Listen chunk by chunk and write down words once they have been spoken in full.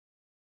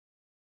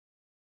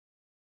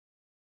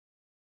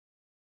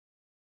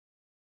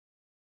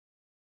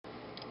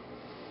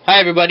Hi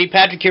everybody,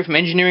 Patrick here from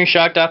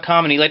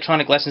EngineeringShock.com and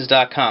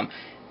ElectronicLessons.com.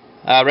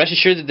 Rest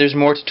assured that there's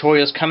more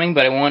tutorials coming,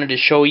 but I wanted to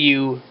show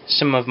you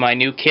some of my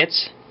new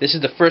kits. This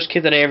is the first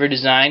kit that I ever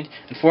designed.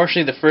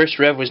 Unfortunately, the first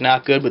rev was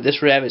not good, but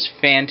this rev is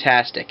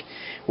fantastic.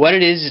 What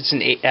it is, it's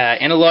an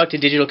analog to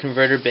digital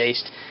converter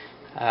based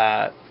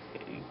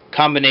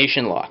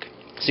combination lock.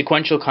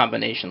 Sequential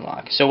combination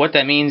lock. So what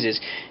that means is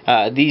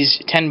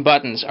these 10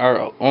 buttons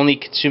are only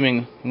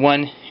consuming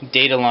one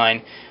data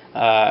line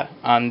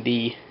on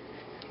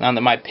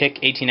my PIC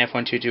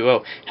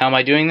 18F1220. How am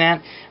I doing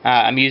that?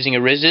 I'm using a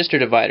resistor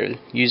divider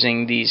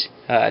using these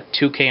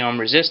 2K ohm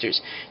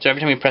resistors. So every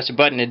time you press a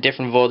button, a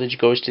different voltage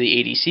goes to the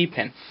ADC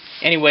pin.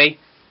 Anyway,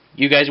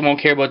 you guys won't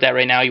care about that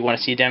right now. You want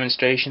to see a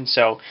demonstration.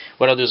 So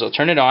what I'll do is I'll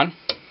turn it on.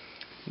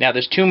 Now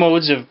there's two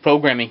modes of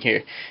programming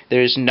here.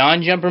 There's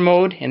non-jumper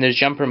mode and there's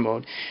jumper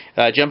mode.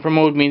 Jumper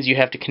mode means you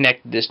have to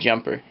connect this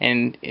jumper,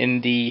 and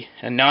in the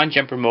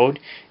non-jumper mode,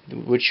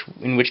 in which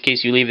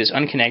case you leave this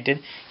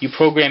unconnected, you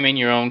program in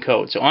your own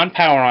code. So on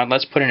power on,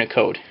 let's put in a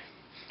code.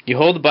 You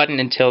hold the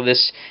button until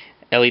this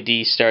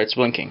LED starts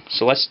blinking.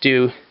 So let's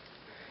do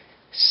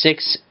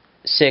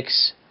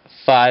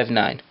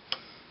 6659.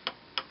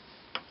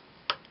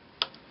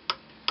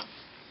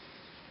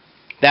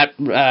 That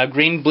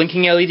green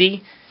blinking LED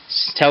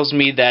tells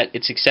me that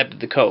it's accepted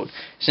the code.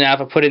 So now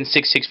if I put in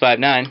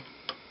 6659,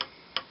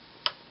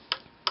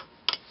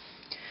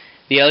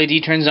 the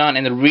LED turns on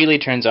and the relay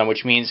turns on,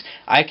 which means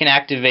I can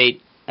activate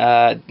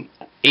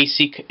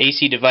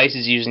AC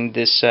devices using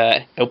this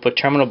output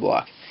terminal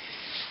block.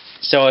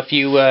 So if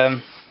you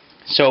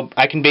so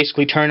I can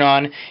basically turn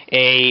on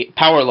a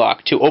power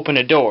lock to open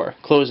a door,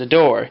 close a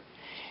door,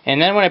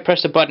 and then when I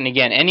press the button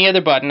again, any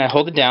other button, I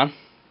hold it down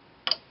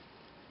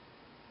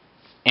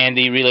and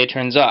the relay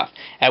turns off,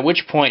 at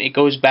which point it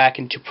goes back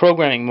into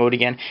programming mode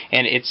again,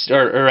 and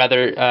or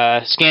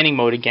rather scanning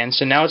mode again.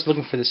 So now it's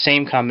looking for the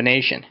same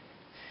combination.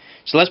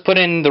 So let's put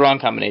in the wrong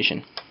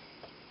combination.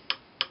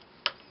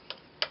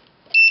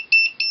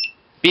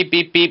 Beep,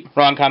 beep, beep,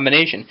 wrong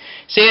combination.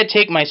 Say I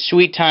take my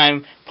sweet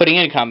time putting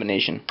in a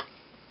combination.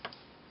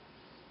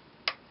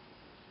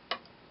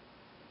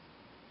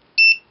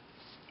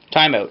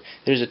 Timeout.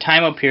 There's a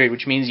timeout period,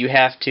 which means you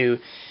have to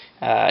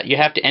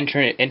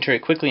enter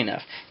it quickly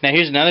enough. Now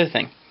here's another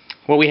thing.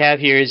 What we have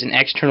here is an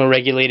external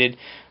regulated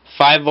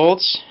 5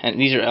 volts, and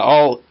these are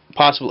all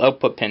possible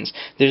output pins.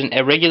 There's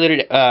a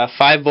regulated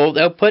 5 volt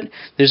output,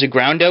 there's a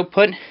ground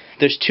output,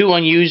 there's 2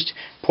 unused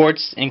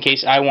ports in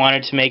case I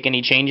wanted to make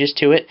any changes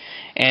to it,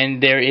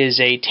 and there is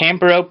a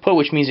tamper output,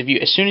 which means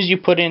as soon as you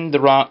put in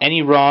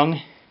any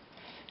wrong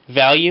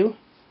value,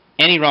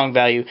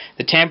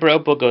 the tamper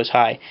output goes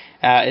high.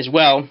 As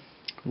well,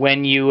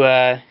 when you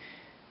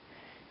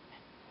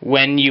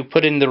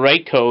put in the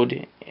right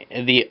code,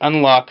 the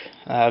unlock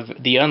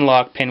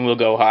pin will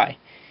go high.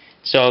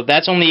 So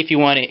that's only if you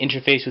want to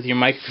interface with your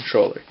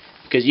microcontroller,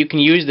 because you can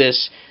use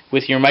this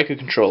with your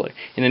microcontroller.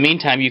 In the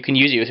meantime, you can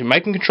use it with your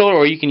microcontroller,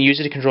 or you can use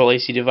it to control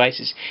AC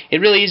devices.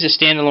 It really is a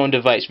standalone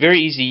device,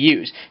 very easy to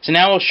use. So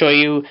now I'll show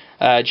you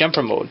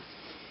jumper mode.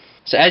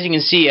 So as you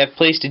can see, I've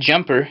placed a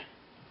jumper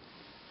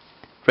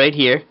right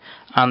here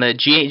on the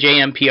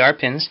JMPR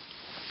pins,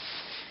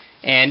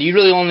 and you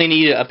really only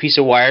need a piece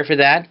of wire for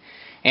that.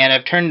 And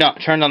I've turned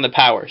on the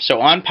power. So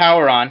on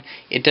power on,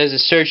 it does a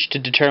search to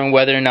determine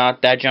whether or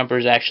not that jumper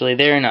is actually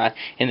there or not.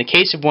 In the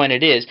case of when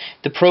it is,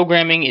 the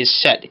programming is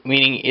set,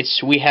 meaning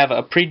we have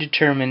a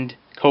predetermined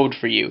code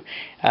for you.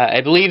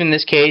 I believe in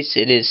this case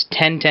it is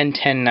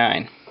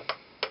 10-10-10-9.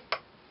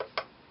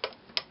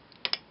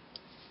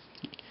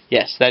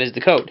 Yes, that is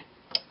the code.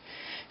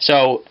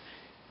 So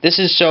this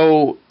is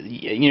so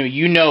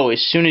you know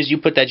as soon as you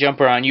put that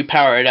jumper on, you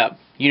power it up,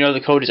 you know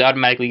the code is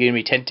automatically going to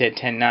be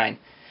 10-10-10-9.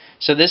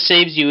 So this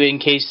saves you in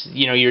case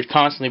you're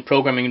constantly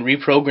programming and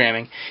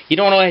reprogramming. You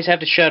don't always have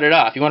to shut it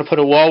off. You want to put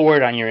a wall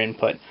word on your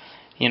input.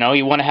 You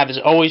want to have this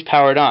always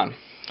powered on.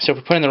 So if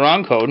we put in the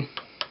wrong code,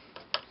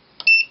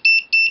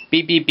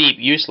 beep, beep, beep,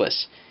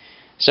 useless.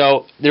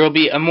 So there will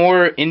be a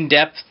more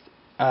in-depth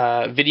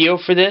video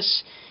for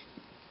this.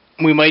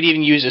 We might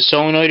even use a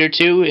solenoid or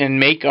two and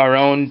make our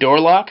own door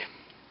lock.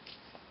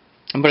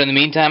 But in the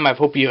meantime, I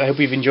hope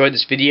you've enjoyed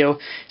this video.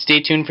 Stay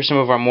tuned for some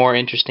of our more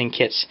interesting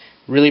kits.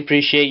 Really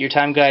appreciate your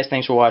time, guys.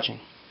 Thanks for watching.